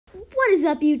What is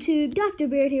up, YouTube? Dr.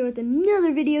 Beard here with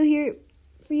another video here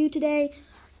for you today.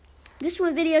 This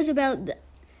one video is about the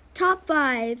top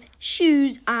 5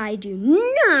 shoes I do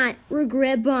not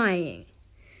regret buying.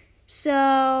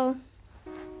 So,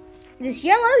 this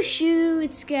yellow shoe,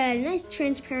 it's got a nice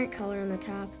transparent color on the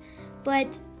top.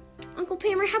 But, Uncle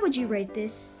Pammer, how would you rate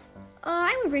this?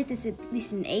 I would rate this at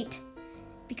least an 8.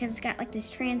 Because it's got like this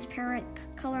transparent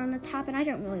color on the top, and I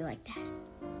don't really like that.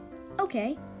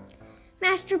 Okay.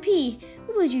 Master P,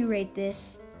 what would you rate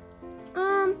this?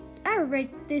 I would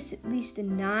rate this at least a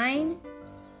 9.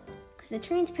 Because the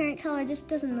transparent color just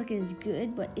doesn't look as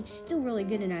good, but it's still really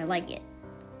good and I like it.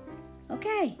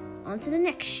 Okay, on to the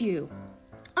next shoe.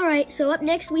 Alright, so up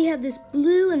next we have this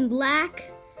blue and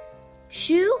black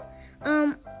shoe.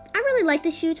 I really like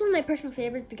this shoe. It's one of my personal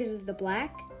favorites because of the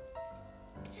black.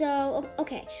 So,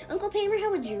 okay. Uncle Pammer,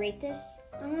 how would you rate this?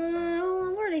 I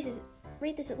would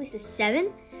rate this at least a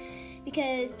 7.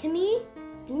 Because to me,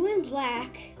 blue and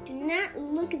black do not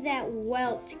look that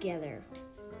well together.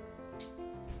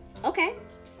 Okay.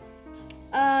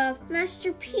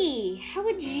 Master P, how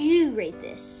would you rate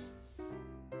this?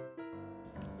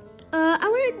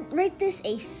 I would rate this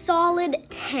a solid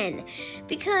 10.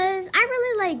 Because I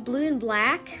really like blue and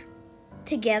black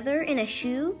together in a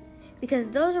shoe. Because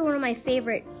those are one of my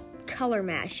favorite color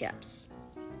mashups.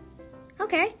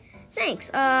 Okay. Thanks.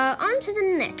 On to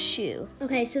the next shoe.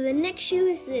 Okay, so the next shoe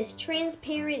is this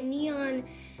transparent neon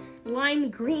lime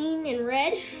green and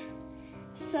red.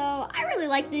 So I really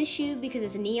like this shoe because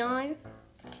it's neon.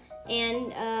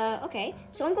 And, okay.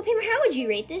 So Uncle Pammer, how would you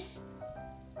rate this?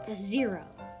 A 0.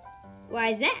 Why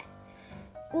is that?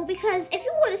 Well, because if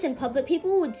you wore this in public,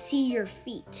 people would see your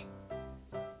feet.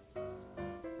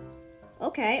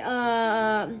 Okay,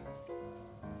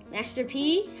 Master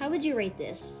P, how would you rate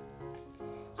this?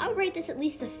 I would rate this at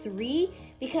least a 3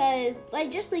 because,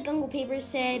 just like Uncle Paper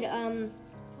said,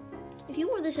 if you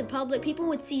wore this in public, people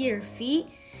would see your feet.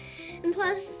 And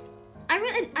plus, I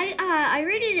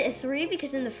rated it a 3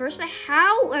 because in the first place,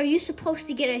 how are you supposed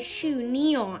to get a shoe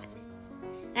neon?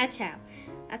 That's how.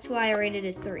 That's why I rated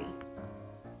it 3.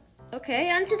 Okay,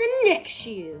 on to the next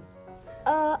shoe.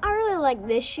 I really like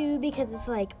this shoe because it's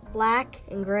like black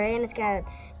and gray and it's got a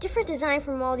different design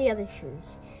from all the other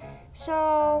shoes.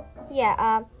 So,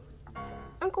 yeah,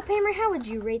 Uncle Pammer, how would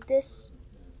you rate this?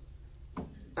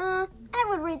 I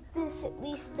would rate this at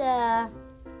least, an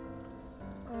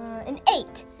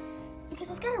 8. Because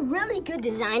it's got a really good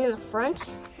design in the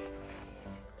front.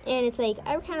 And it's like,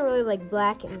 I kind of really like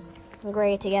black and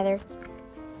gray together.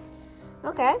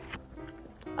 Okay.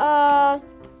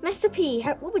 Master P,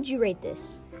 what would you rate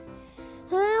this?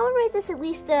 I would rate this at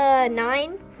least a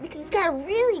 9. Because it's got a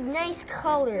really nice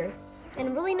color. And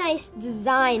a really nice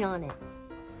design on it.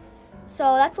 So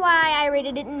that's why I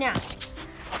rated it a 9.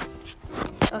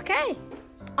 Okay,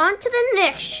 on to the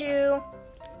next shoe.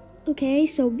 Okay,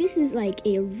 so this is like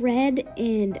a red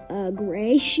and a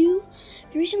gray shoe.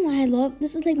 The reason why I love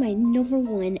this is like my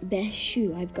 #1 best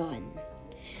shoe I've gotten.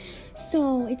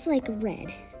 So it's like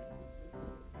red.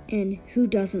 And who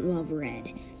doesn't love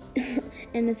red?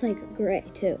 And it's like gray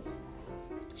too.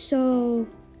 So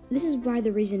this is why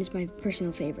the reason it's my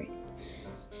personal favorite.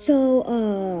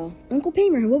 So, Uncle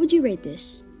Pammer, what would you rate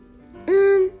this?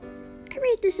 I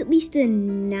rate this at least a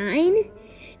 9,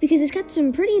 because it's got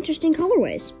some pretty interesting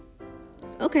colorways.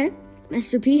 Okay,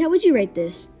 Master P, how would you rate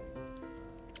this?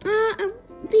 At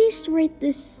least rate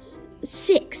this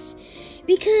 6,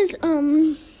 because,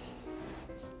 I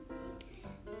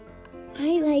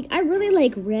really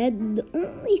like red. The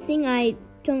only thing I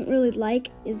don't really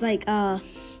like is,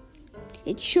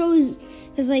 it shows,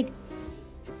 because,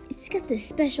 it's got this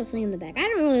special thing in the back. I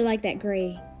don't really like that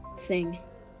gray thing.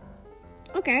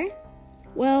 Okay.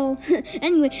 Well,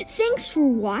 anyway, thanks for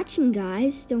watching,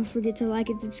 guys. Don't forget to like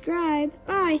and subscribe.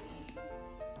 Bye.